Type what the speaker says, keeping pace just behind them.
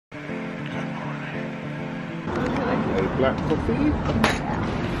A black coffee.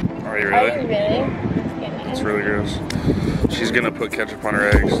 Are you really? Are you really? It's really gross. She's gonna put ketchup on her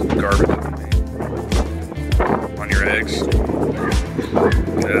eggs. Garbage. On your eggs.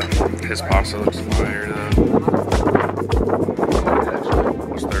 Yeah. His pasta looks fire though.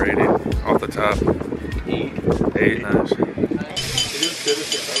 What's the rating? Off the top. 8. 8, nice.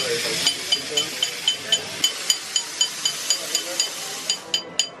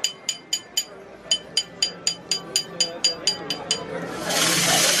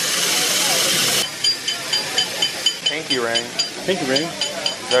 Pinky ring. Pinky ring?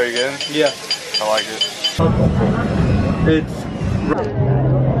 Is that you good? Yeah. I like it. It's...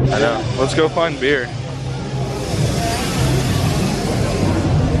 I know. Let's go find beer.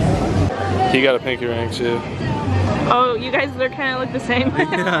 He got a pinky ring too. Oh, you guys are kind of look the same.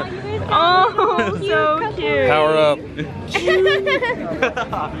 Yeah. Oh, so cute. Power up.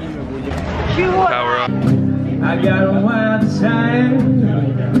 Power up. I got a wild time.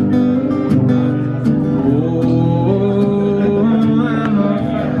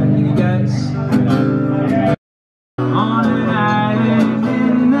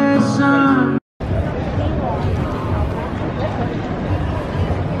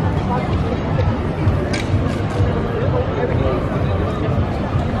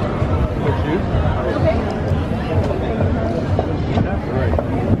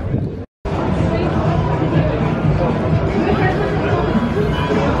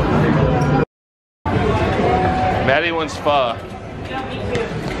 Maddie wants pho.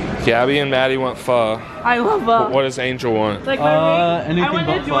 Gabby and Maddie want pho. I love pho. What does Angel want? Like anything I want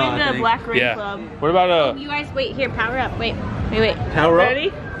to but join pho, the Black Rain Yeah. Club. What about You guys, wait, here, power up. Wait. Power up?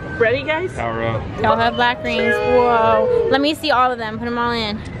 Ready? Ready, guys? power up? Y'all have black rings. Whoa. Let me see all of them. Put them all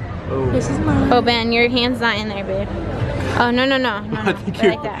in. Oh. This is mine. Oh, Ben, your hand's not in there, babe. Oh, no. I think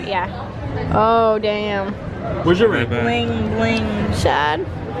you're... Like that, yeah. Oh, damn. Where's your ring? Bling, bling. Shad.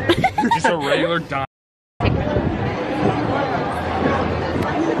 Just a regular dime.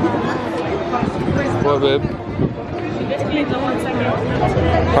 What, babe?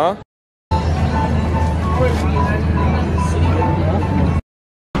 Huh?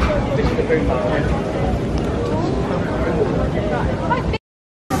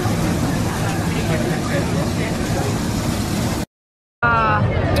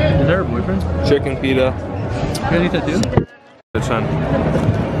 Is there a boyfriend? Chicken pita. You gonna eat that too? It's on.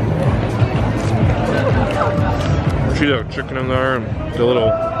 See the chicken in there and the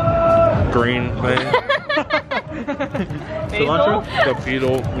little green thing. Cilantro? The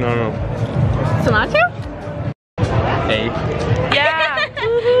beetle. No. Cilantro? Hey. Yeah!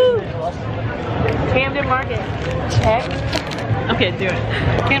 Woohoo! Camden Market. Check. Okay, do it.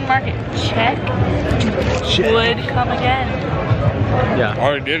 Camden Market. Check. Would come again. Yeah.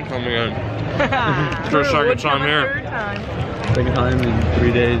 Already did come again. For a second Would time come a here. third time. Second time in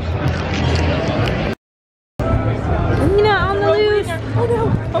 3 days. Wiener on the loose. Oh no.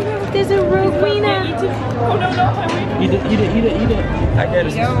 There's a rogue wiener. Oh no, my wiener. Eat it. I get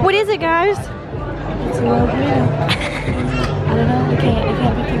it. What is it, guys? It's a rogue wiener. I don't know. I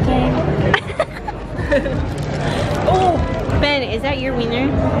can't be contained. Oh! Ben, is that your wiener?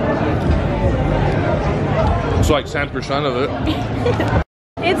 It's like 10% of it.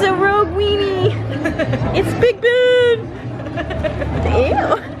 It's a rogue weenie. It's Big Ben.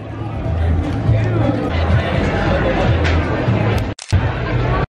 Ew.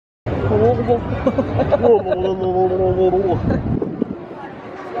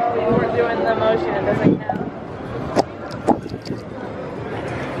 We're doing the motion, it doesn't count.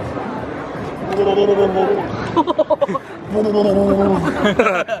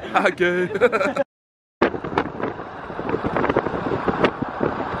 Okay.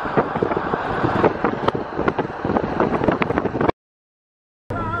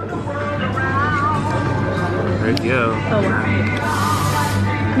 There you go. Oh wow.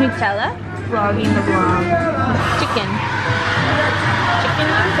 Nutella? Vlogging the vlog. Chicken. Chicken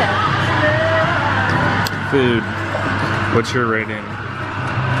Nutella. Food. What's your rating?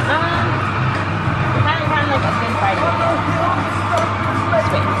 Kind of like a thin fried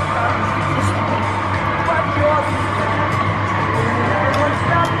chicken. Sweet.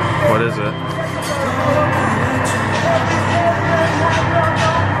 What is it?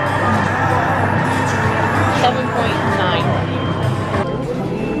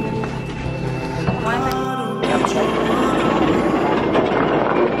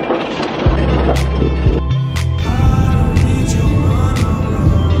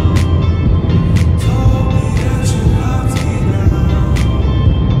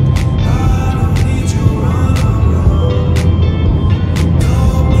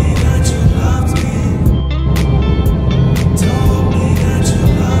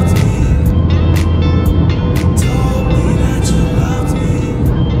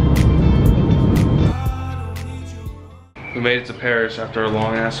 Paris after a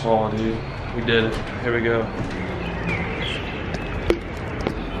long ass haul, dude. We did it. Here we go.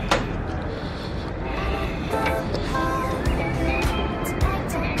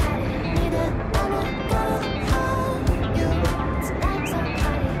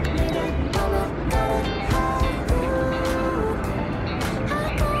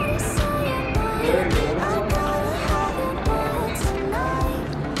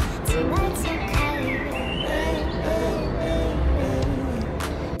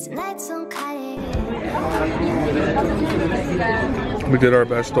 We did our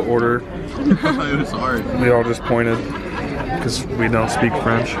best to order. It was hard. We all just pointed because we don't speak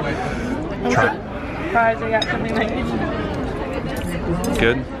French. Try. Surprised I got something like this.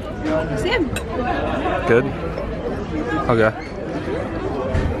 Good? It's good. Good? Okay.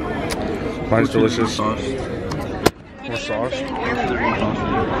 Mine's delicious. Sauce. More sauce?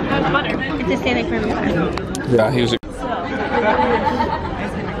 How's butter? It's the same thing for me. Yeah, he was.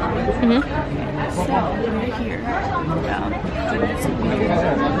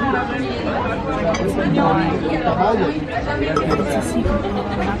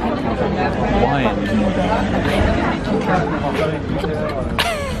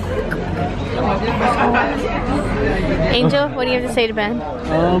 Angel, what do you have to say to Ben?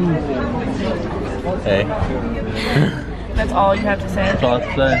 Hey. That's all you have to say. That's all I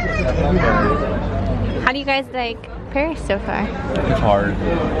have to say. How do you guys like Paris so far? It's hard. To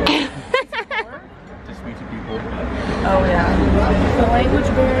speak to people. Oh yeah. The language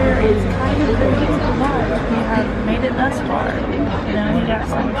barrier is kind of crazy, but we have made it thus far. You know, you got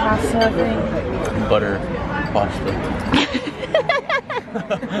some pasta thing. Butter pasta.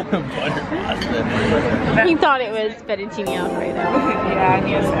 Butter pasta. He thought it was fettuccine alfredo. Yeah,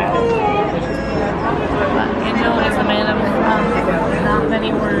 he was fast. Angel is a man of not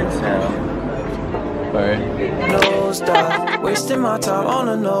many words, so. Sorry. No stop, wasting my time on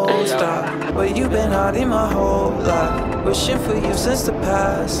a no stop. But you've been hiding my whole life, wishing for you since the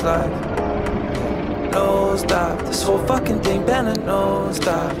past life. No stop, this whole fucking thing been a no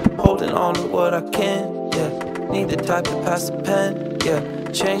stop. Holding on to what I can, yeah. Need the type to pass the pen, yeah.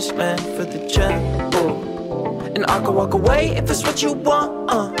 Change man for the gym, ooh. And I can walk away if it's what you want,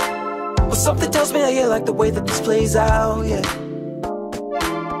 But something tells me that you like the way that this plays out, yeah.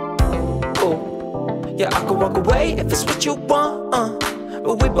 Yeah, I could walk away if it's what you want,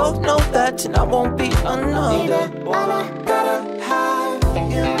 But we both know that tonight won't be another one. All I gotta have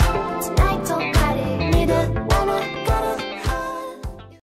you.